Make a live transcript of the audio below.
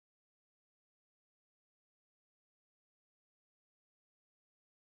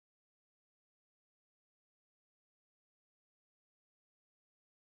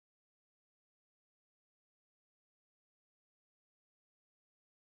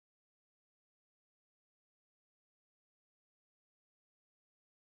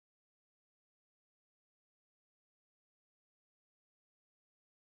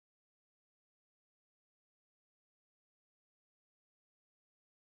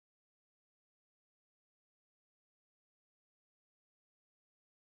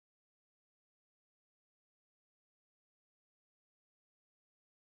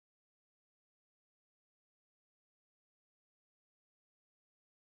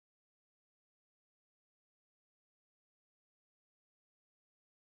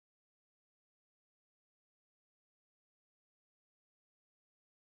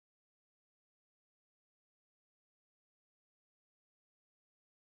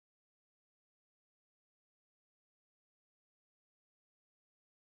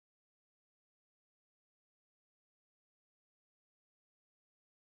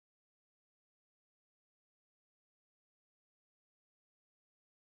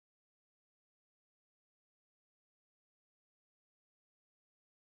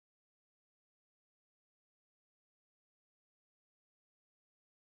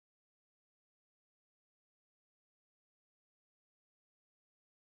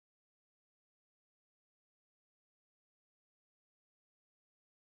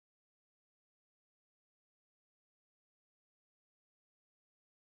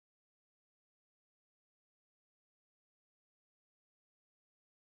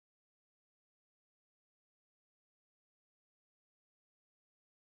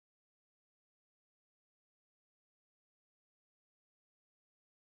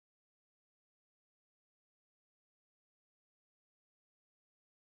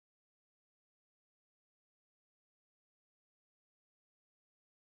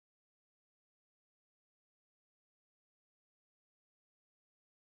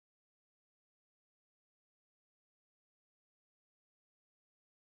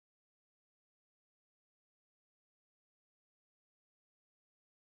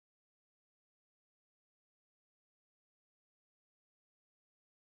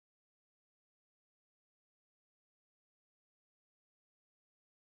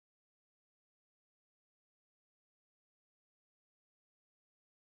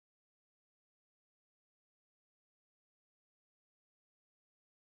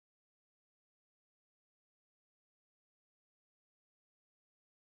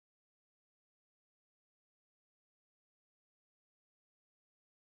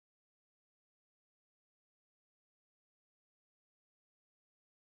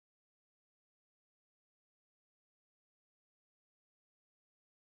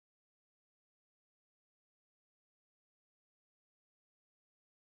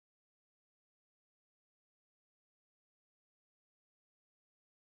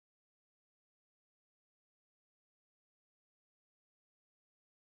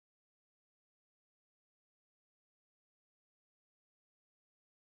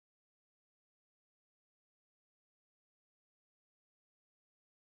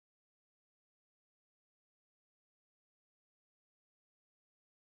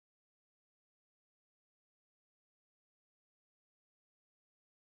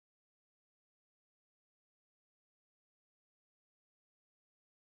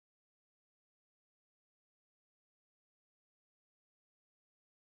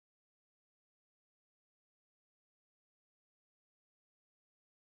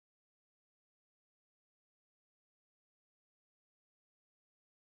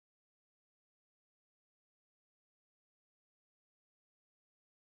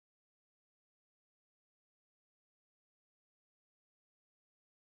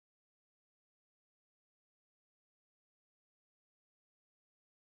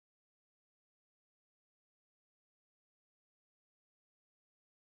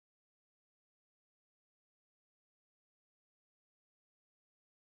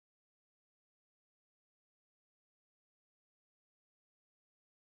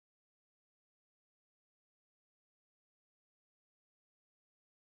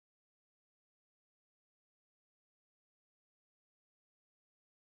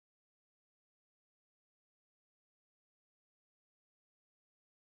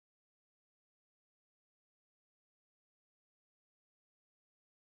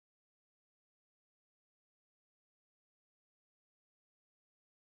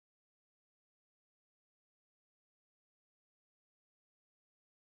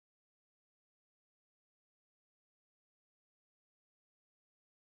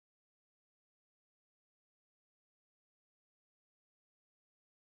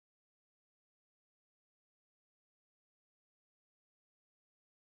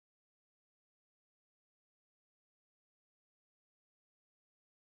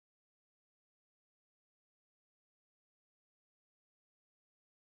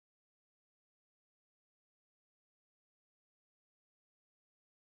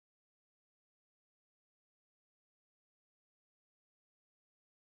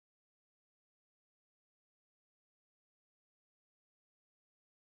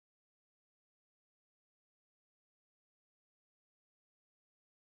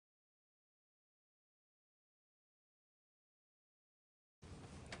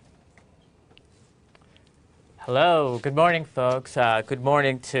Hello, good morning, folks. Good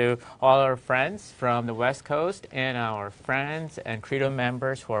morning to all our friends from the West Coast and our friends and Credo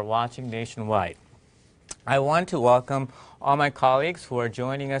members who are watching nationwide. I want to welcome all my colleagues who are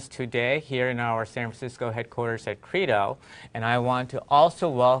joining us today here in our San Francisco headquarters at Credo, and I want to also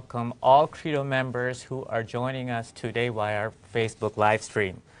welcome all Credo members who are joining us today via our Facebook live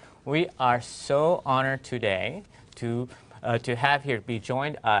stream. We are so honored today to have here be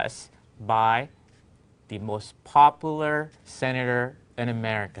joined us by the most popular senator in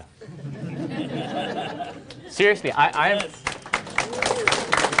America. Seriously, I'm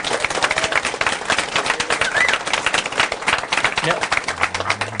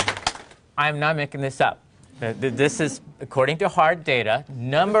not making this up. This is, according to hard data,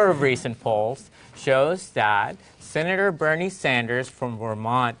 number of recent polls shows that Senator Bernie Sanders from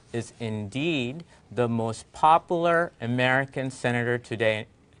Vermont is indeed the most popular American senator today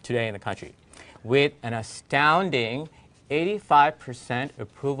in the country, with an astounding 85%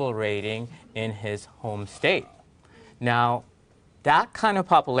 approval rating in his home state. Now, that kind of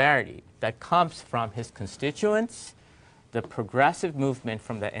popularity that comes from his constituents, the progressive movement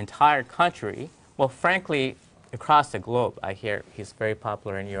from the entire country, well, frankly, across the globe, I hear he's very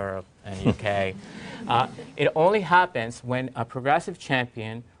popular in Europe and UK. It only happens when a progressive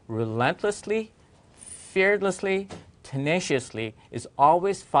champion relentlessly, fearlessly, tenaciously is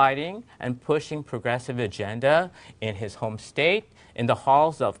always fighting and pushing progressive agenda in his home state, in the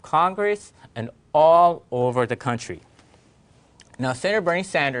halls of Congress, and all over the country. Now, Senator Bernie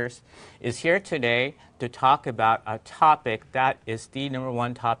Sanders is here today to talk about a topic that is the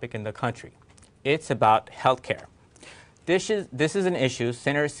 #1 topic in the country. It's about health care. This is an issue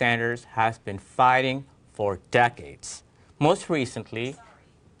Senator Sanders has been fighting for decades. Most recently,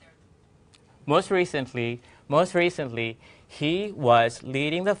 he was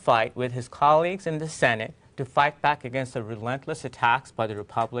leading the fight with his colleagues in the Senate to fight back against the relentless attacks by the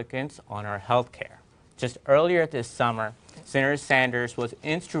Republicans on our health care. Just earlier this summer, Senator Sanders was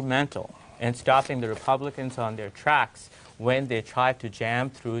instrumental in stopping the Republicans on their tracks when they tried to jam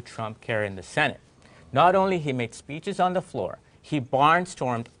through Trump care in the Senate. Not only he made speeches on the floor, he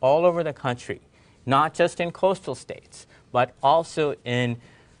barnstormed all over the country, not just in coastal states, but also in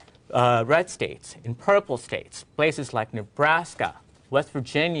red states, in purple states, places like Nebraska, West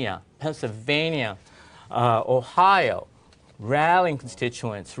Virginia, Pennsylvania, Ohio, rallying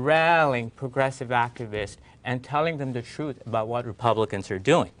constituents, rallying progressive activists, and telling them the truth about what Republicans are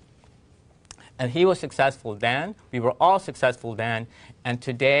doing. And he was successful then, we were all successful then, and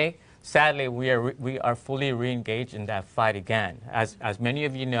today, sadly, we are fully re-engaged in that fight again. As many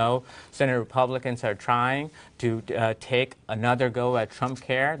of you know, Senate Republicans are trying to take another go at Trump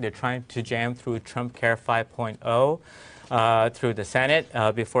Care. They're trying to jam through Trump Care 5.0 through the Senate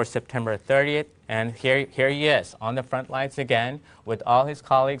before September 30th. And here he is on the front lines again with all his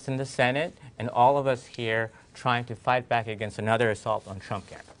colleagues in the Senate and all of us here trying to fight back against another assault on Trump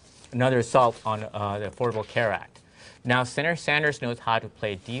Care, another assault on the Affordable Care Act. Now, Senator Sanders knows how to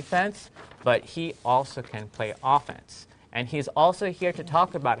play defense, but he also can play offense. And he's also here to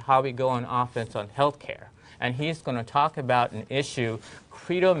talk about how we go on offense on health care. And he's going to talk about an issue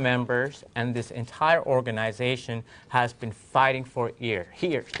Credo members and this entire organization has been fighting for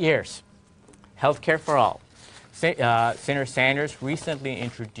years. Health care for all. Senator Sanders recently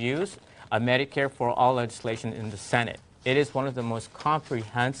introduced a Medicare for all legislation in the Senate. It is one of the most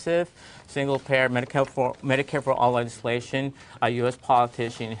comprehensive single-payer Medicare for all legislation a U.S.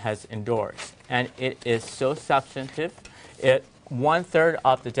 politician has endorsed. And it is so substantive. 1/3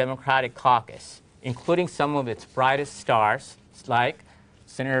 of the Democratic caucus, including some of its brightest stars, like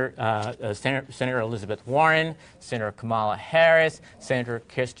Senator Elizabeth Warren, Senator Kamala Harris, Senator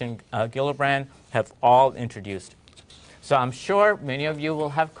Kirsten Gillibrand, have all introduced. So I'm sure many of you will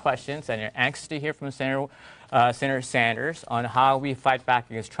have questions, and you're anxious to hear from Senator Sanders on how we fight back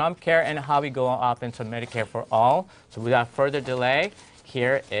against Trump Care and how we go on offense on Medicare for all. So without further delay,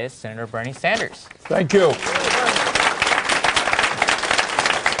 here is Senator Bernie Sanders. Thank you.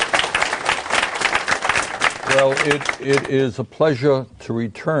 Well, it is a pleasure to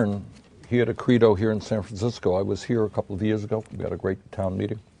return here to Credo here in San Francisco. I was here a couple of years ago. We had a great town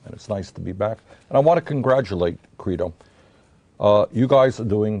meeting, and it's nice to be back. And I want to congratulate Credo. You guys are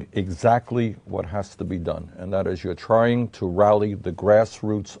doing exactly what has to be done, and that is you're trying to rally the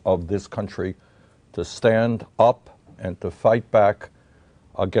grassroots of this country to stand up and to fight back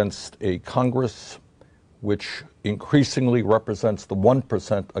against a Congress which increasingly represents the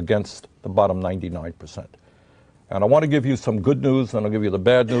 1% against the bottom 99%. And I want to give you some good news, and I'll give you the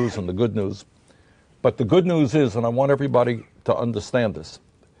bad news and the good news. But the good news is, and I want everybody to understand this,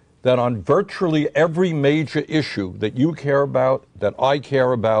 that on virtually every major issue that you care about, that I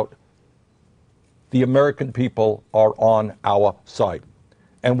care about, the American people are on our side.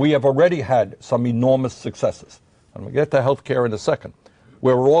 And we have already had some enormous successes. And we'll get to health care in a second,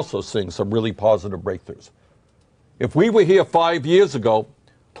 where we're also seeing some really positive breakthroughs. If we were here 5 years ago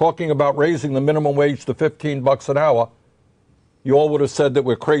talking about raising the minimum wage to $15 an hour, you all would have said that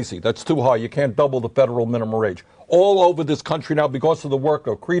we're crazy. That's too high. You can't double the federal minimum wage. All over this country now, because of the work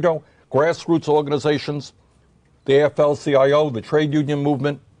of Credo, grassroots organizations, the AFL-CIO, the trade union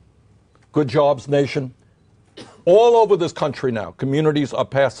movement, Good Jobs Nation, all over this country now, communities are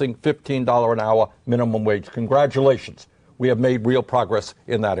passing $15 an hour minimum wage. Congratulations. We have made real progress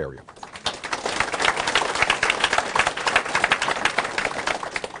in that area.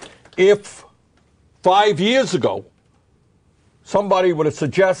 If 5 years ago, somebody would have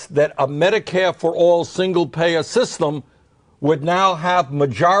suggested that a Medicare for all single-payer system would now have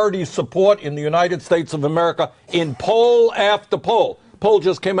majority support in the United States of America in poll after poll. Poll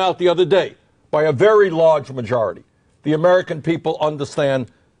just came out the other day by a very large majority. The American people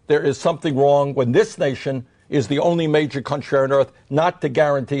understand there is something wrong when this nation is the only major country on earth not to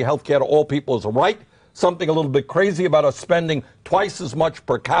guarantee health care to all people as a right. Something a little bit crazy about us spending twice as much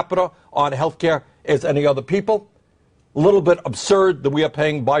per capita on health care as any other people. A little bit absurd that we are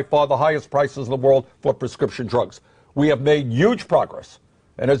paying by far the highest prices in the world for prescription drugs. We have made huge progress.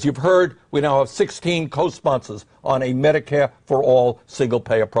 And as you've heard, we now have 16 co-sponsors on a Medicare for all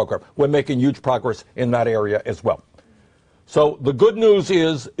single-payer program. We're making huge progress in that area as well. So the good news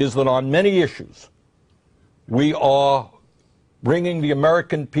is that on many issues, we are bringing the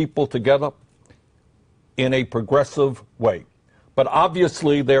American people together in a progressive way. But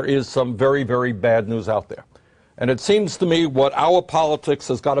obviously, there is some very, very bad news out there. And it seems to me what our politics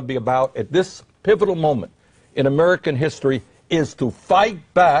has got to be about at this pivotal moment in American history is to fight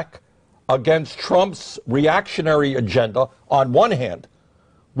back against Trump's reactionary agenda on one hand,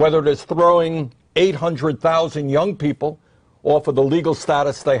 whether it is throwing 800,000 young people off of the legal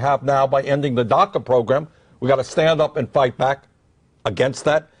status they have now by ending the DACA program. We've got to stand up and fight back against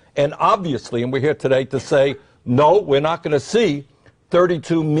that. And obviously, and we're here today to say, no, we're not going to see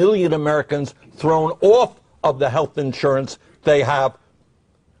 32 million Americans thrown off of the health insurance they have.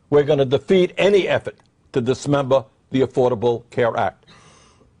 We're going to defeat any effort to dismember the Affordable Care Act.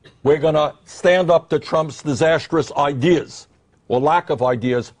 We're going to stand up to Trump's disastrous ideas, or lack of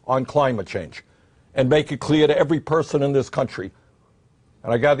ideas, on climate change, and make it clear to every person in this country.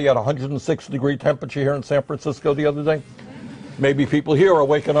 And I gather you had a 106-degree temperature here in San Francisco the other day. Maybe people here are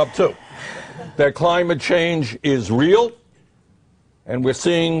waking up too. That climate change is real, and we're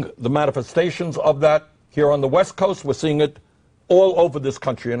seeing the manifestations of that here on the West Coast. We're seeing it all over this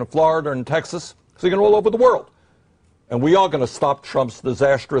country, and in Florida and Texas, seeing it all over the world. And we are going to stop Trump's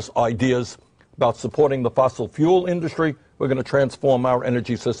disastrous ideas about supporting the fossil fuel industry. We're going to transform our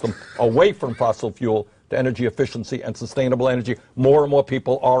energy system away from fossil fuel to energy efficiency and sustainable energy. More and more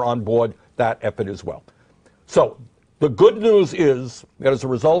people are on board that effort as well. So the good news is that as a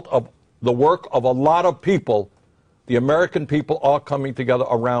result of the work of a lot of people, the American people are coming together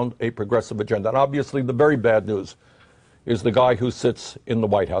around a progressive agenda. And obviously the very bad news is the guy who sits in the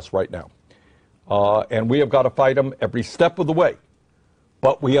White House right now. And we have got to fight him every step of the way.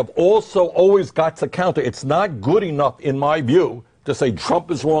 But we have also always got to counter. It's not good enough, in my view, to say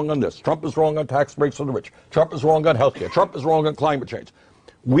Trump is wrong on this, Trump is wrong on tax breaks for the rich, Trump is wrong on health care, Trump is wrong on climate change.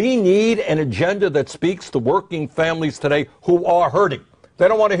 We need an agenda that speaks to working families today who are hurting. They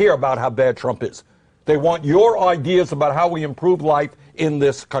don't want to hear about how bad Trump is. They want your ideas about how we improve life in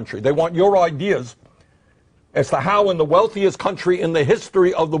this country. They want your ideas as to how in the wealthiest country in the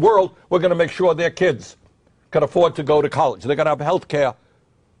history of the world, we're going to make sure their kids can afford to go to college. They're going to have health care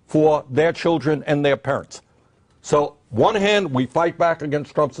for their children and their parents. So, one hand, we fight back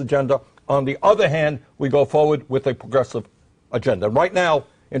against Trump's agenda. On the other hand, we go forward with a progressive agenda. And right now,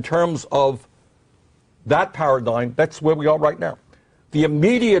 in terms of that paradigm, that's where we are right now. The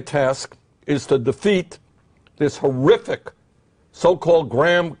immediate task is to defeat this horrific so-called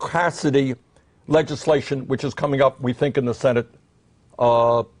Graham-Cassidy legislation, which is coming up, we think, in the Senate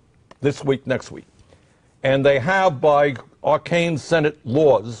this week, next week. And they have, by arcane Senate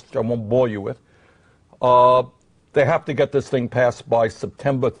laws, which I won't bore you with, they have to get this thing passed by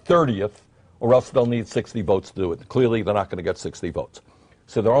September 30th, or else they'll need 60 votes to do it. Clearly, they're not going to get 60 votes.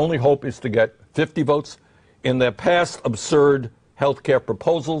 So their only hope is to get 50 votes. In their past absurd health care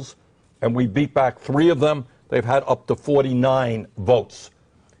proposals, and we beat back 3 of them, they've had up to 49 votes.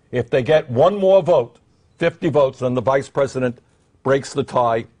 If they get one more vote, 50 votes, then the vice president breaks the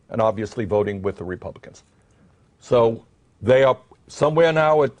tie, and obviously voting with the Republicans. So they are somewhere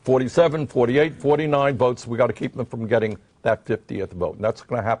now at 47, 48, 49 votes. We got to keep them from getting that 50th vote. And that's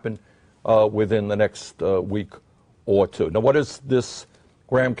going to happen within the next week or two. Now, what is this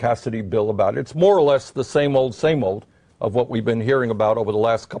Graham-Cassidy bill about? It's more or less the same old of what we've been hearing about over the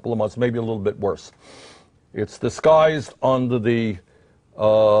last couple of months, maybe a little bit worse. It's disguised under the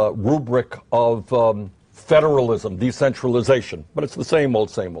rubric of federalism, decentralization, but it's the same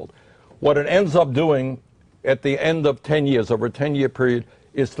old. What it ends up doing at the end of 10 years, over a 10-year period,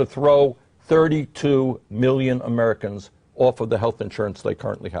 is to throw 32 million Americans off of the health insurance they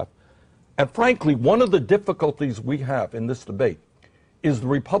currently have. And frankly, one of the difficulties we have in this debate is the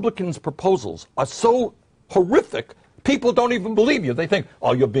Republicans' proposals are so horrific, people don't even believe you. They think,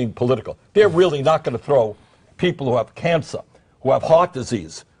 oh, you're being political. They're really not going to throw people who have cancer, who have heart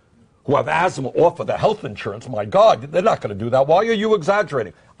disease, who have asthma off of the health insurance. My God, they're not going to do that. Why are you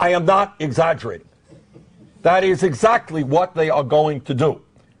exaggerating? I am not exaggerating. That is exactly what they are going to do.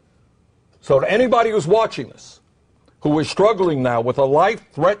 So to anybody who's watching this, who is struggling now with a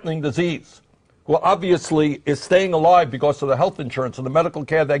life-threatening disease, who obviously is staying alive because of the health insurance and the medical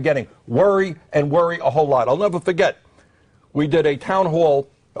care they're getting, worry a whole lot. I'll never forget, we did a town hall,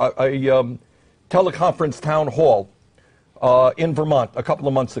 a teleconference town hall in Vermont a couple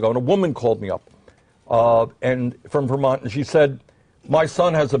of months ago, and a woman called me up and from Vermont, and she said, my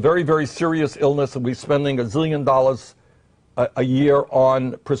son has a very, very serious illness, and we're spending $1 zillion a year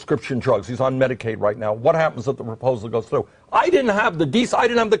on prescription drugs. He's on Medicaid right now. What happens if the proposal goes through? I didn't have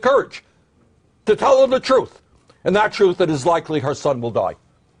the courage to tell her the truth. And that truth, that is likely her son will die,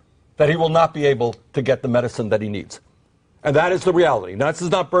 that he will not be able to get the medicine that he needs. And that is the reality. Now, this is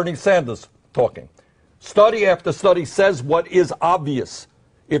not Bernie Sanders talking. Study after study says what is obvious.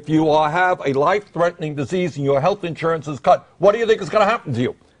 If you have a life-threatening disease and your health insurance is cut, what do you think is going to happen to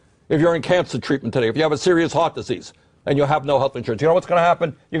you? If you're in cancer treatment today, if you have a serious heart disease and you have no health insurance, you know what's going to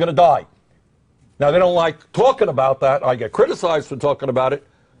happen? You're going to die. Now, they don't like talking about that. I get criticized for talking about it.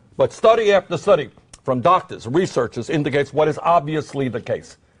 But study after study from doctors, researchers, indicates what is obviously the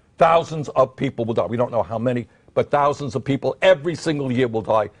case. Thousands of people will die. We don't know how many, but thousands of people every single year will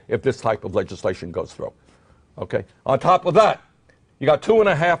die if this type of legislation goes through. Okay? On top of that, you got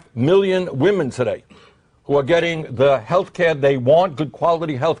 2.5 million women today who are getting the health care they want, good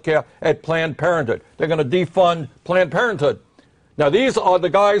quality health care at Planned Parenthood. They're going to defund Planned Parenthood. Now, these are the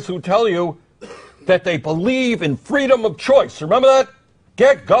guys who tell you that they believe in freedom of choice. Remember that?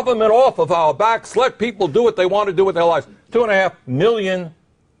 Get government off of our backs. Let people do what they want to do with their lives. 2.5 million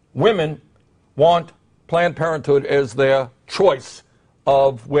women want Planned Parenthood as their choice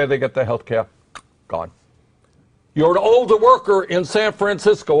of where they get their health care. Gone. You're an older worker in San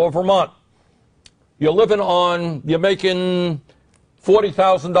Francisco or Vermont. You're making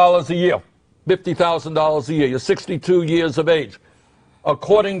 $40,000 a year, $50,000 a year. You're 62 years of age.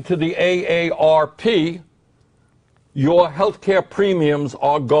 According to the AARP, your health care premiums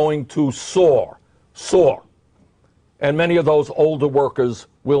are going to soar. And many of those older workers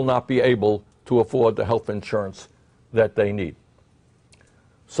will not be able to afford the health insurance that they need.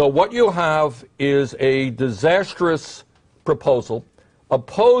 So what you have is a disastrous proposal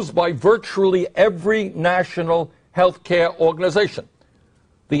opposed by virtually every national health care organization.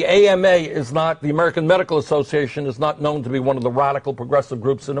 The AMA is not, the American Medical Association is not known to be one of the radical progressive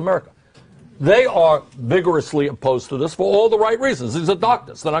groups in America. They are vigorously opposed to this for all the right reasons. These are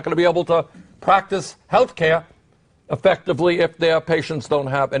doctors. They're not going to be able to practice health care effectively if their patients don't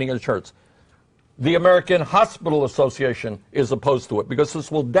have any insurance. The American Hospital Association is opposed to it because this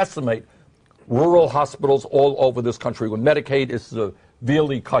will decimate rural hospitals all over this country. When Medicaid is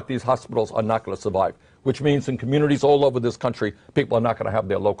severely cut, these hospitals are not going to survive, which means in communities all over this country, people are not going to have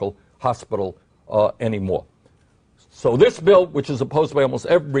their local hospital anymore. So this bill, which is opposed by almost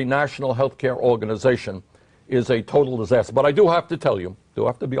every national health care organization, is a total disaster. But I do have to tell you, do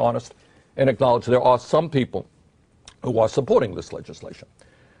have to be honest and acknowledge there are some people who are supporting this legislation.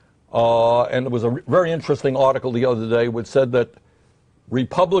 And there was a very interesting article the other day which said that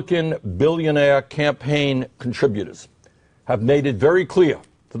Republican billionaire campaign contributors have made it very clear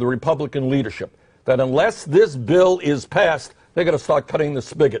to the Republican leadership that unless this bill is passed, they're going to start cutting the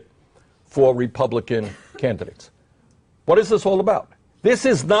spigot for Republican candidates. What is this all about? This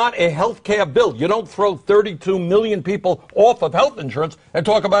is not a health care bill. You don't throw 32 million people off of health insurance and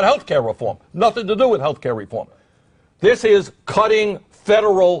talk about health care reform. Nothing to do with health care reform. This is cutting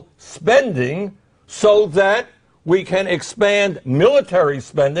federal spending so that we can expand military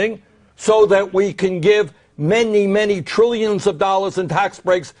spending, so that we can give many, many trillions of dollars in tax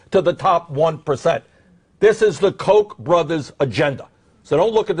breaks to the top 1%. This is the Koch brothers' agenda. So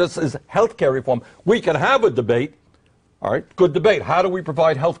don't look at this as health care reform. We can have a debate, All right, good debate. How do we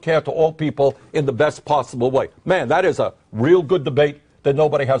provide health care to all people in the best possible way? Man, that is a real good debate that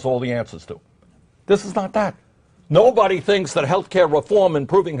nobody has all the answers to. This is not that. Nobody thinks that health care reform,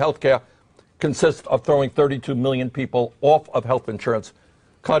 improving health care, consists of throwing 32 million people off of health insurance,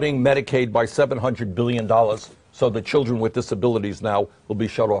 cutting Medicaid by $700 billion so that children with disabilities now will be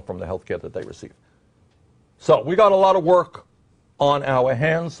shut off from the health care that they receive. So we got a lot of work on our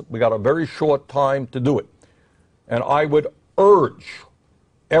hands. We got a very short time to do it. And I would urge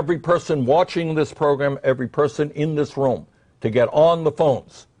every person watching this program, every person in this room, to get on the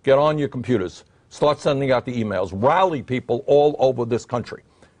phones, get on your computers, start sending out the emails, rally people all over this country,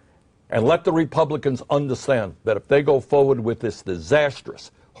 and let the Republicans understand that if they go forward with this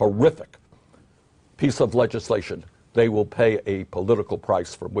disastrous, horrific piece of legislation, they will pay a political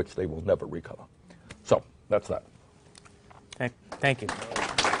price from which they will never recover. So that's that. Thank you.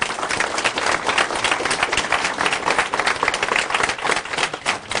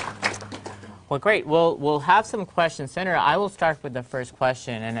 Well, great. We'll have some questions. Senator, I will start with the first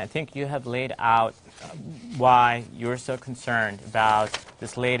question, and I think you have laid out why you're so concerned about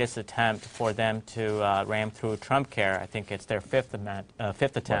this latest attempt for them to ram through Trump Care. I think it's their fifth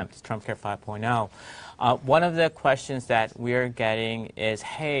attempt, it's Trump Care 5.0. One of the questions that we're getting is,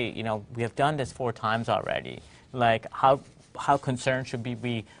 hey, you know, we have done this 4 times already. Like, how concerned should we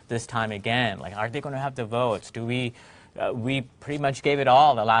be this time again? Like, are they going to have the votes? Do we pretty much gave it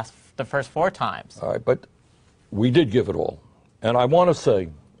all the first 4 times. All right, but we did give it all. And I want to say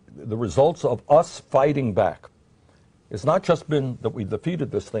the results of us fighting back, it's not just been that we defeated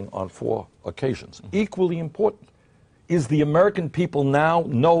this thing on 4 occasions. Mm-hmm. Equally important is the American people now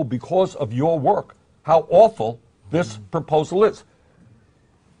know, because of your work, how awful this proposal is.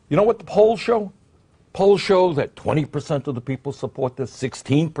 You know what the polls show? Polls show that 20% of the people support this,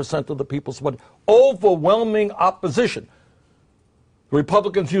 16% of the people support it. Overwhelming opposition. The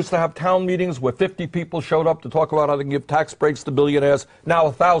Republicans used to have town meetings where 50 people showed up to talk about how they can give tax breaks to billionaires. Now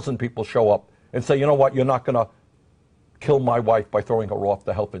 1,000 people show up and say, you know what, you're not going to kill my wife by throwing her off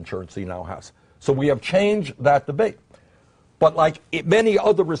the health insurance he now has. So we have changed that debate. But like in many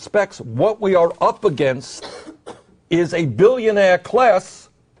other respects, what we are up against is a billionaire class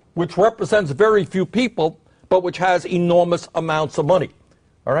which represents very few people, but which has enormous amounts of money.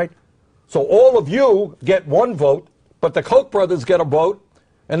 All right? So all of you get 1 vote, but the Koch brothers get a vote,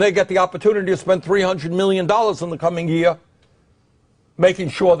 and they get the opportunity to spend $300 million in the coming year making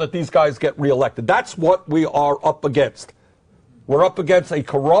sure that these guys get reelected. That's what we are up against. We're up against a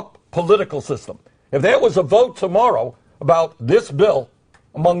corrupt political system. If there was a vote tomorrow about this bill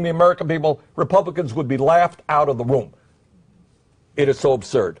among the American people, Republicans would be laughed out of the room. It is so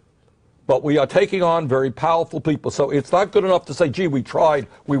absurd. But we are taking on very powerful people. So it's not good enough to say, gee, we tried,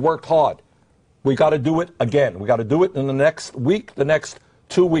 we worked hard. We got to do it again. We got to do it in the next week, the next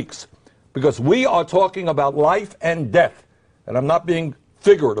 2 weeks. Because we are talking about life and death. And I'm not being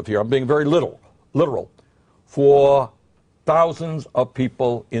figurative here. I'm being very literal. For thousands of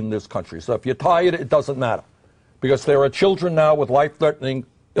people in this country. So if you're tired, it doesn't matter. Because there are children now with life-threatening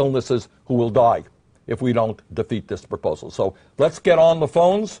illnesses who will die if we don't defeat this proposal. So let's get on the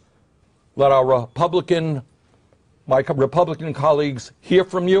phones. Let our my Republican colleagues hear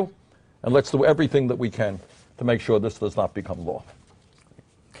from you. And let's do everything that we can to make sure this does not become law.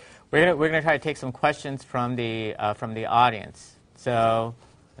 We're gonna try to take some questions from the audience. So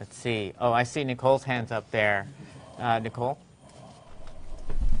let's see. Oh, I see Nicole's hands up there. Nicole.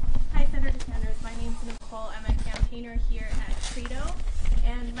 Hi, Senator Sanders. My name is Nicole. I'm a campaigner here at Credo.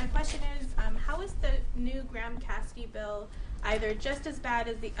 And my question is, how is the new Graham-Cassidy bill either just as bad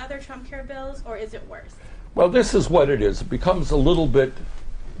as the other Trump Care bills, or is it worse? Well, this is what it is. It becomes a little bit,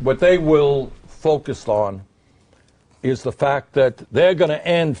 what they will focus on is the fact that they're going to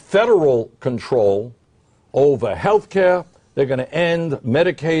end federal control over health care. They're going to end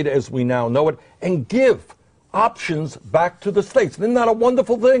Medicaid as we now know it and give options back to the states. Isn't that a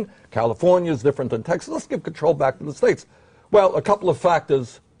wonderful thing? California is different than Texas. Let's give control back to the states. Well, a couple of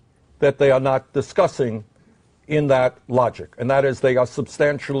factors that they are not discussing in that logic, and that is they are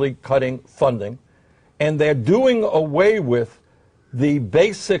substantially cutting funding, and they're doing away with the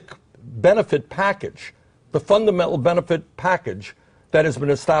basic benefit package, the fundamental benefit package that has been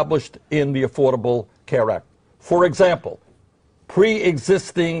established in the Affordable Care Act. For example,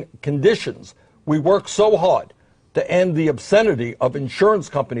 pre-existing conditions. We work so hard to end the obscenity of insurance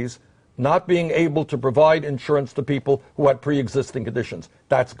companies not being able to provide insurance to people who had pre-existing conditions.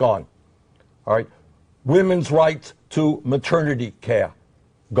 That's gone. All right. Women's rights to maternity care,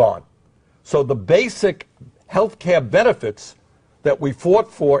 gone. So the basic health care benefits that we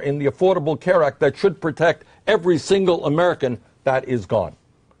fought for in the Affordable Care Act that should protect every single American, that is gone.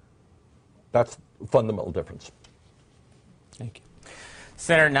 That's a fundamental difference. Thank you.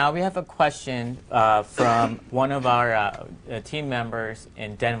 Senator, now we have a question from one of our team members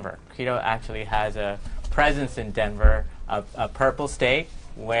in Denver. Credo actually has a presence in Denver, a purple state,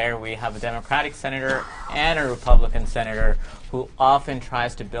 where we have a Democratic senator and a Republican senator who often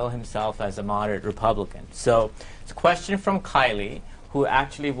tries to bill himself as a moderate Republican. So it's a question from Kylie, who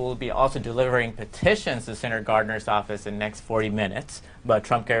actually will be also delivering petitions to Senator Gardner's office in the next 40 minutes about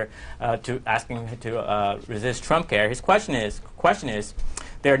Trump care, asking him to resist Trump care. His question is,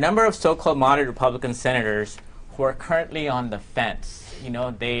 there are a number of so-called moderate Republican senators who are currently on the fence. You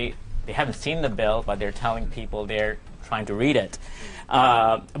know, they haven't seen the bill, but they're telling people they're trying to read it,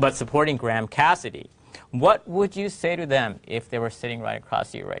 but supporting Graham Cassidy. What would you say to them if they were sitting right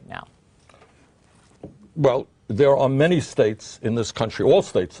across you right now? Well, there are many states in this country, all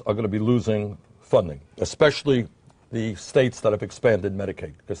states are going to be losing funding, especially the states that have expanded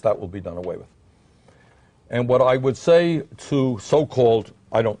Medicaid, because that will be done away with. And what I would say to so-called,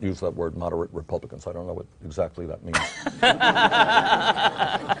 I don't use that word, moderate Republicans. I don't know what exactly that means.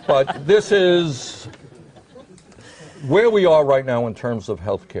 But this is where we are right now in terms of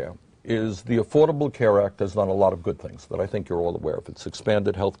health care. Is the Affordable Care Act has done a lot of good things that I think you're all aware of. It's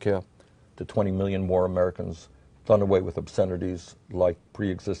expanded health care to 20 million more Americans, done away with obscenities like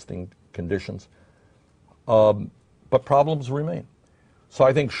pre-existing conditions. But problems remain. So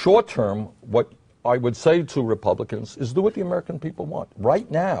I think short term, what I would say to Republicans is do what the American people want. Right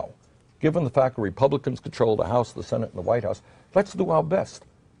now, given the fact that Republicans control the House, the Senate, and the White House, let's do our best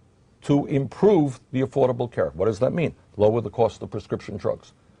to improve the Affordable Care. What does that mean? Lower the cost of prescription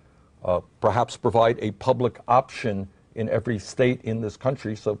drugs. Perhaps provide a public option in every state in this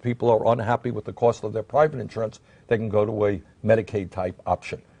country so people are unhappy with the cost of their private insurance, they can go to a Medicaid-type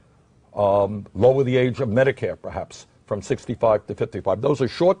option. Lower the age of Medicare, perhaps, from 65 to 55. Those are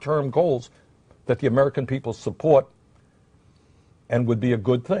short-term goals that the American people support and would be a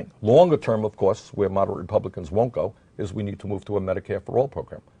good thing. Longer term, of course, where moderate Republicans won't go, is we need to move to a Medicare for All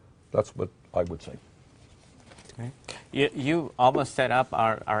program. That's what I would say. You almost set up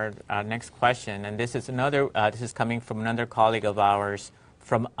our next question, and this is another. This is coming from another colleague of ours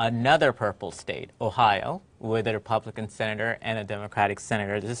from another purple state, Ohio, with a Republican senator and a Democratic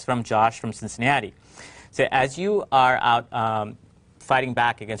senator. This is from Josh from Cincinnati. So, as you are out fighting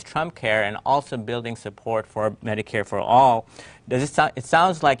back against Trump care and also building support for Medicare for All, it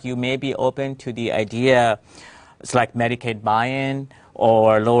sounds like you may be open to the idea, it's like Medicaid buy-in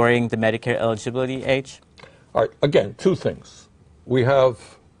or lowering the Medicare eligibility age? All right, again, two things. We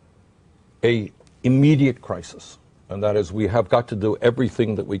have an immediate crisis, and that is we have got to do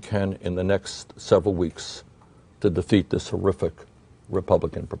everything that we can in the next several weeks to defeat this horrific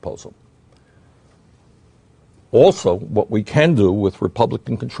Republican proposal. Also, what we can do with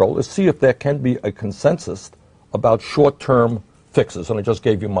Republican control is see if there can be a consensus about short-term fixes. And I just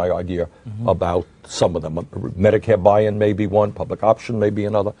gave you my idea about some of them. Medicare buy-in may be one, public option may be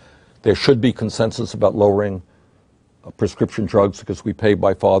another. There should be consensus about lowering prescription drugs because we pay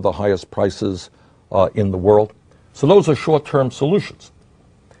by far the highest prices in the world. So those are short-term solutions.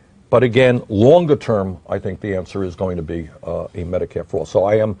 But again, longer term, I think the answer is going to be a Medicare for All. So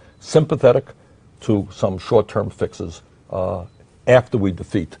I am sympathetic to some short-term fixes after we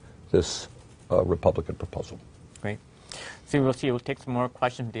defeat this Republican proposal. Great. So we'll take some more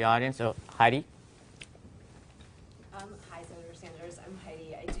questions from the audience. So Heidi? Hi, Senator Sanders. I'm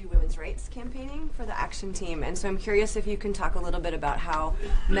Heidi. I do women's rights campaigning for the Action Team, and so I'm curious if you can talk a little bit about how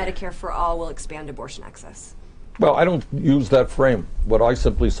Medicare for All will expand abortion access. Well, I don't use that frame. What I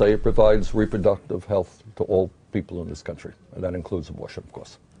simply say, it provides reproductive health to all people in this country, and that includes abortion, of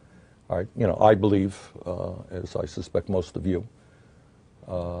course. All right, you know, I believe, as I suspect most of you,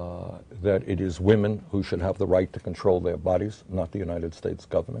 that it is women who should have the right to control their bodies, not the United States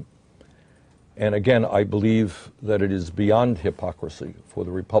government. And again, I believe that it is beyond hypocrisy for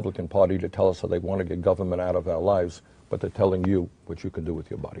the Republican Party to tell us that they want to get government out of our lives, but they're telling you what you can do with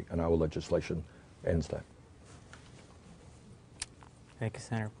your body, and our legislation ends that. Thank you,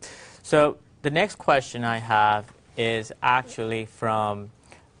 Senator. So the next question I have is actually from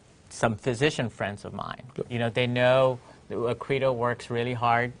some physician friends of mine. Good. You know, they know that Credo works really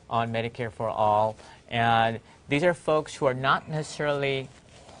hard on Medicare for All, and these are folks who are not necessarily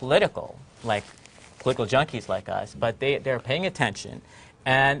political, like political junkies like us, but they're paying attention,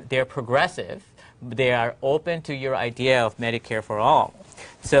 and they're progressive. They are open to your idea of Medicare for All.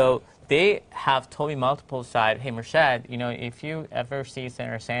 So they have told me multiple times, hey, Murshad, you know, if you ever see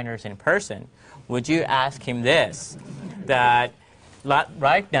Senator Sanders in person, would you ask him this, that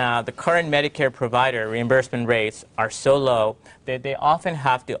Right now, the current Medicare provider reimbursement rates are so low that they often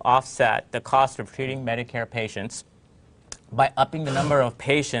have to offset the cost of treating Medicare patients by upping the number of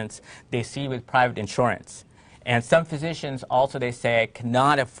patients they see with private insurance. And some physicians also, they say,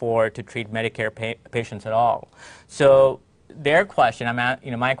 cannot afford to treat Medicare patients at all. So their question,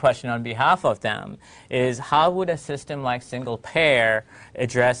 my question on behalf of them, is how would a system like single payer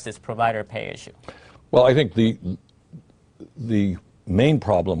address this provider pay issue? Well, I think the main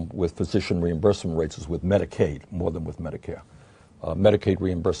problem with physician reimbursement rates is with Medicaid more than with Medicare. Medicaid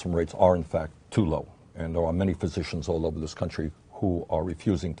reimbursement rates are, in fact, too low. And there are many physicians all over this country who are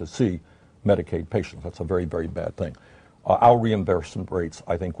refusing to see Medicaid patients. That's a very, very bad thing. Our reimbursement rates,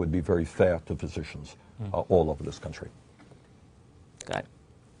 I think, would be very fair to physicians all over this country. Got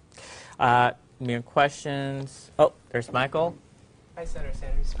it. Any questions? Oh, there's Michael. Hi, Senator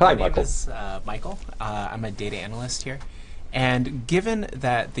Sanders. Hi, My Michael. name is Michael. I'm a data analyst here. And given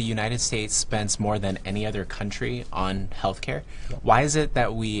that the United States spends more than any other country on healthcare, why is it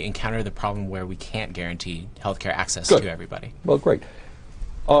that we encounter the problem where we can't guarantee healthcare access Good. to everybody? Well, great.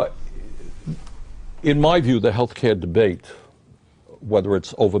 In my view, the healthcare debate, whether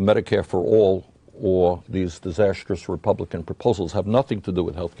it's over Medicare for all or these disastrous Republican proposals, have nothing to do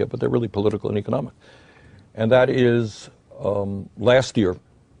with healthcare, but they're really political and economic. And that is, last year,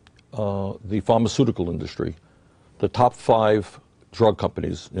 the pharmaceutical industry, the top 5 drug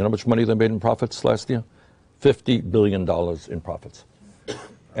companies, you know how much money they made in profits last year? $50 billion in profits.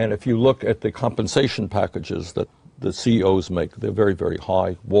 And if you look at the compensation packages that the CEOs make, they're very, very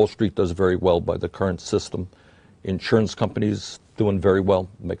high. Wall Street does very well by the current system. Insurance companies doing very well,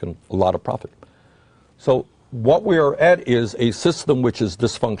 making a lot of profit. So what we are at is a system which is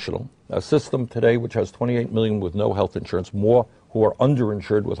dysfunctional, a system today which has 28 million with no health insurance, more who are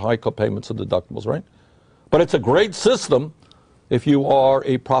underinsured with high copayments and deductibles, right? But it's a great system if you are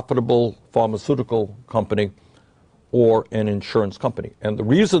a profitable pharmaceutical company or an insurance company. And the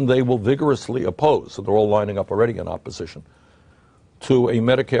reason they will vigorously oppose, so they're all lining up already in opposition, to a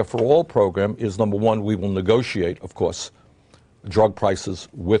Medicare for All program is, number one, we will negotiate, of course, drug prices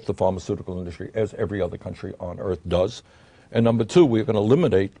with the pharmaceutical industry, as every other country on earth does. And number two, we're going to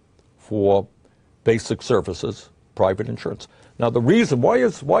eliminate for basic services private insurance. Now, the reason, why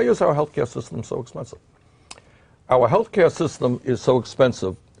is our healthcare system so expensive? Our healthcare system is so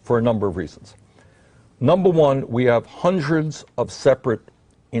expensive for a number of reasons. Number one, we have hundreds of separate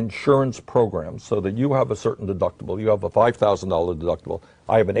insurance programs so that you have a certain deductible. You have a $5,000 deductible.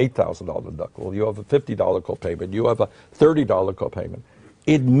 I have an $8,000 deductible. You have a $50 copayment. You have a $30 copayment.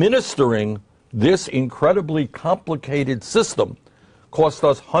 Administering this incredibly complicated system costs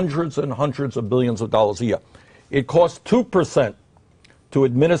us hundreds and hundreds of billions of dollars a year. It costs 2% to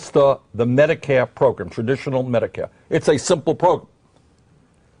administer the Medicare program, traditional Medicare. It's a simple program.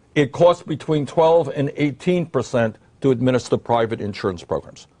 It costs between 12 and 18% to administer private insurance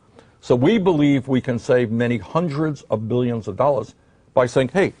programs. So we believe we can save many hundreds of billions of dollars by saying,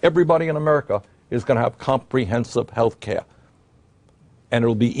 hey, everybody in America is going to have comprehensive health care. And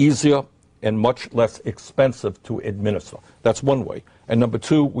it'll be easier and much less expensive to administer. That's one way. And number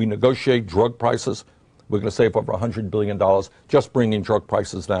two, we negotiate drug prices. We're going to save over $100 billion just bringing drug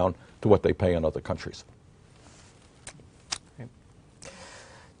prices down to what they pay in other countries.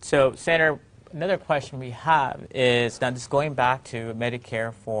 So, Senator, another question we have is, now just going back to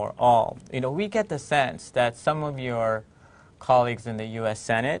Medicare for All, we get the sense that some of your colleagues in the U.S.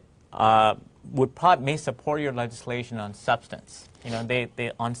 Senate may support your legislation on substance.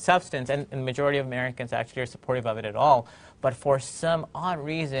 They on substance, and the majority of Americans actually are supportive of it at all, but for some odd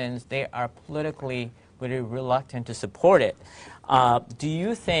reasons, they are politically very reluctant to support it. Do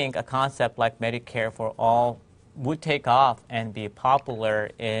you think a concept like Medicare for All would take off and be popular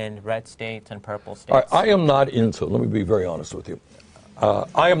in red states and purple states? I am not into, let me be very honest with you,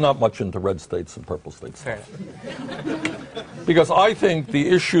 I am not much into red states and purple states. Fair. Because I think the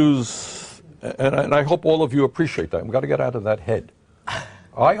issues, and I hope all of you appreciate that, we've got to get out of that head.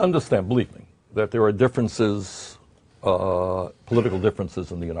 I understand, believe me, that there are differences, political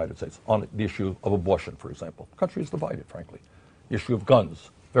differences in the United States on the issue of abortion, for example. The country is divided, frankly. The issue of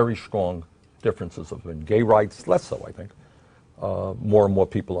guns, very strong differences of gay rights, less so, I think. More and more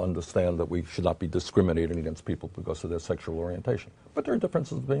people understand that we should not be discriminating against people because of their sexual orientation. But there are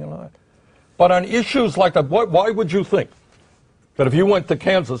differences being in that. But on issues like that, why would you think that if you went to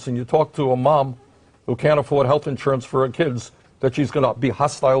Kansas and you talked to a mom who can't afford health insurance for her kids, that she's going to be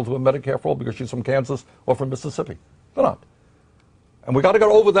hostile to a Medicare for All because she's from Kansas or from Mississippi? They're not. And we got to get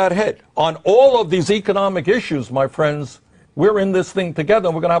over that head. On all of these economic issues, my friends, we're in this thing together,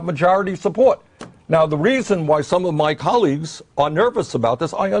 and we're going to have majority support. Now, the reason why some of my colleagues are nervous about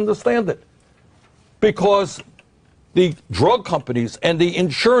this, I understand it. Because the drug companies and the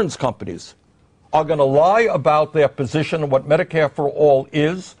insurance companies are going to lie about their position on what Medicare for All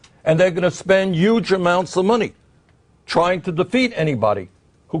is, and they're going to spend huge amounts of money trying to defeat anybody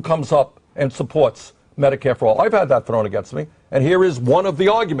who comes up and supports Medicare for All. I've had that thrown against me, and here is one of the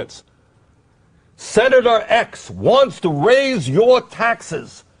arguments. Senator X wants to raise your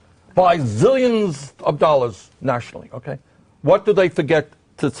taxes by zillions of dollars nationally, okay? What do they forget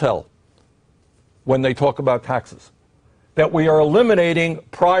to tell when they talk about taxes? That we are eliminating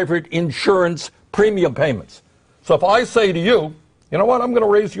private insurance premium payments. So if I say to you, you know what, I'm going to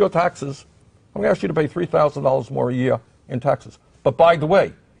raise your taxes, I'm going to ask you to pay $3,000 more a year in taxes. But by the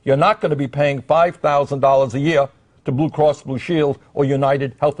way, you're not going to be paying $5,000 a year to Blue Cross Blue Shield or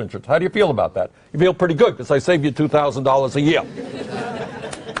United Health Insurance. How do you feel about that? You feel pretty good because I save you $2,000 a year.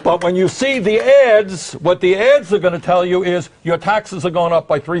 But when you see the ads, what the ads are going to tell you is your taxes are going up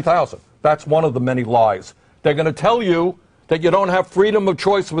by $3,000. That's one of the many lies. They're going to tell you that you don't have freedom of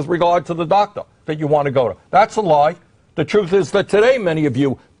choice with regard to the doctor that you want to go to. That's a lie. The truth is that today many of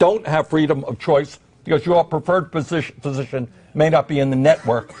you don't have freedom of choice because your preferred physician may not be in the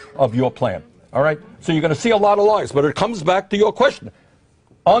network of your plan. All right? So you're going to see a lot of lies. But it comes back to your question.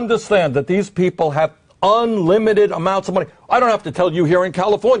 Understand that these people have unlimited amounts of money. I don't have to tell you here in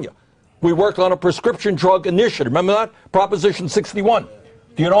California. We worked on a prescription drug initiative. Remember that? Proposition 61.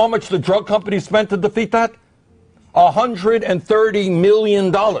 Do you know how much the drug companies spent to defeat that? $130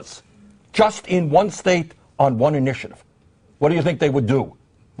 million just in one state on one initiative. What do you think they would do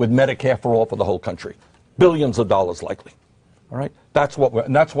with Medicare for All for the whole country? Billions of dollars likely. All right? That's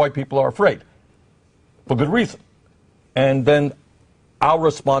and that's why people are afraid. For good reason. And then our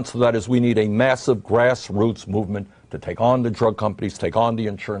response to that is we need a massive grassroots movement to take on the drug companies, take on the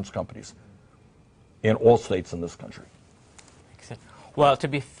insurance companies in all states in this country. Well, to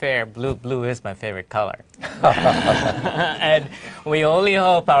be fair, blue is my favorite color. And we only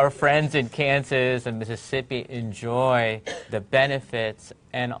hope our friends in Kansas and Mississippi enjoy the benefits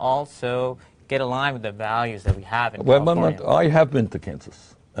and also get aligned with the values that we have in California. I have been to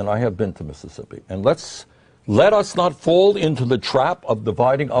Kansas, and I have been to Mississippi. And let us not fall into the trap of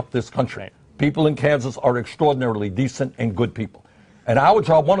dividing up this country. Right. People in Kansas are extraordinarily decent and good people. And our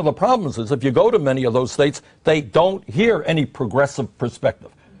job, one of the problems is if you go to many of those states, they don't hear any progressive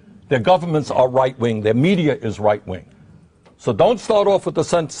perspective. Their governments are right-wing. Their media is right-wing. So don't start off with the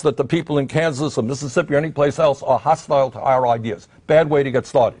sense that the people in Kansas or Mississippi or any place else are hostile to our ideas. Bad way to get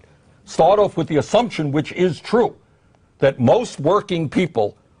started. Start off with the assumption, which is true, that most working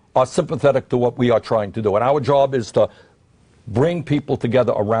people are sympathetic to what we are trying to do. And our job is to bring people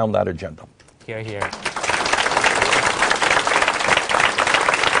together around that agenda. Hear, hear.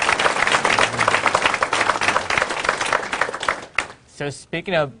 So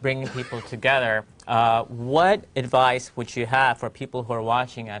speaking of bringing people together, what advice would you have for people who are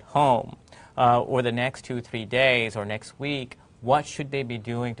watching at home over the next 2-3 days or next week? What should they be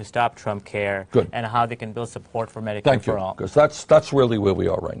doing to stop Trump Care? Good. And how they can build support for Medicare Thank for you, all? because that's really where we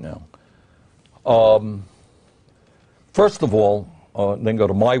are right now. First of all, then go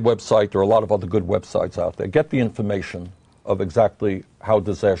to my website. There are a lot of other good websites out there. Get the information of exactly how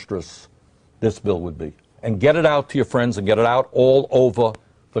disastrous this bill would be. And get it out to your friends and get it out all over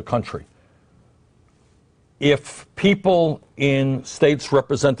the country. If people in states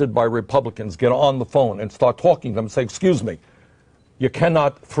represented by Republicans get on the phone and start talking to them and say, excuse me, you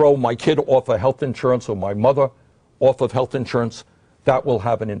cannot throw my kid off of health insurance or my mother off of health insurance, that will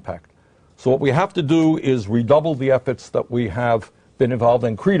have an impact. So what we have to do is redouble the efforts that we have been involved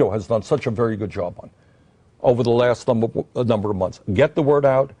in. Credo has done such a very good job on over the last number of months. Get the word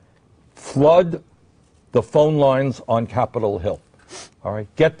out. Flood the phone lines on Capitol Hill. All right?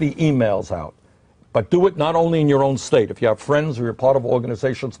 Get the emails out. But do it not only in your own state. If you have friends or you're part of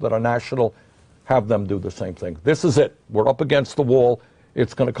organizations that are national, have them do the same thing. This is it. We're up against the wall.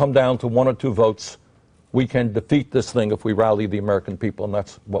 It's going to come down to 1 or 2 votes. We can defeat this thing if we rally the American people, and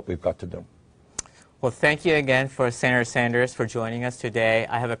that's what we've got to do. Well, thank you again for Senator Sanders for joining us today.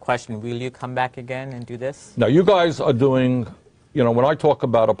 I have a question. Will you come back again and do this? Now, you guys are doing, when I talk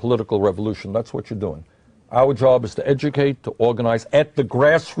about a political revolution, that's what you're doing. Our job is to educate, to organize at the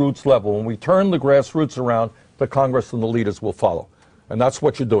grassroots level. When we turn the grassroots around, the Congress and the leaders will follow. And that's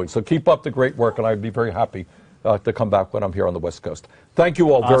what you're doing. So keep up the great work, and I'd be very happy to come back when I'm here on the West Coast. Thank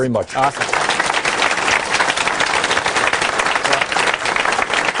you all very much. Awesome.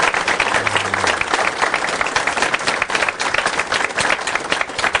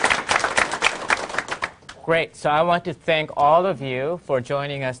 Great. So I want to thank all of you for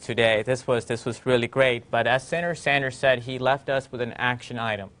joining us today. This was really great. But as Senator Sanders said, he left us with an action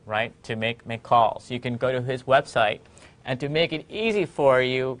item, right, to make calls. You can go to his website, and to make it easy for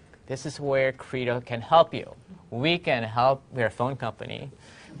you, this is where Credo can help you. We can help. We're a phone company.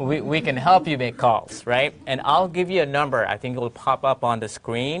 We can help you make calls, right? And I'll give you a number. I think it will pop up on the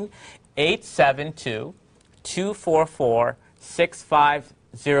screen.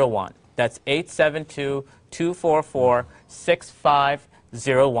 872-244-6501. That's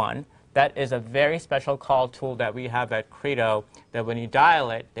 872-244-6501. That is a very special call tool that we have at Credo, that when you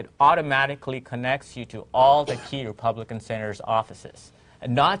dial it, it automatically connects you to all the key Republican senators' offices.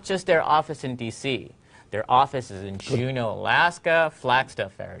 And not just their office in D.C. Their offices in Juneau, Alaska,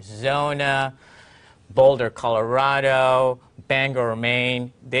 Flagstaff, Arizona, Boulder, Colorado, Bangor,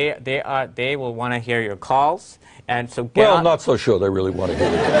 Maine. They will want to hear your calls. And so not so sure they really want to hear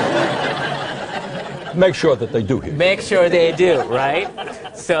it. Make sure that they do hear. Make sure they do, right?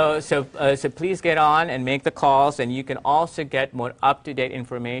 So please get on and make the calls, and you can also get more up-to-date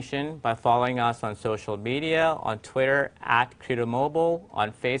information by following us on social media, on Twitter @Credo Mobile,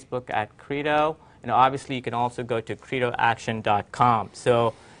 on Facebook @Credo, and obviously you can also go to credoaction.com.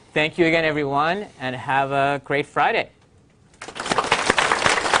 So thank you again, everyone, and have a great Friday. Good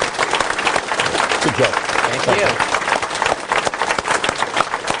job. Thank you.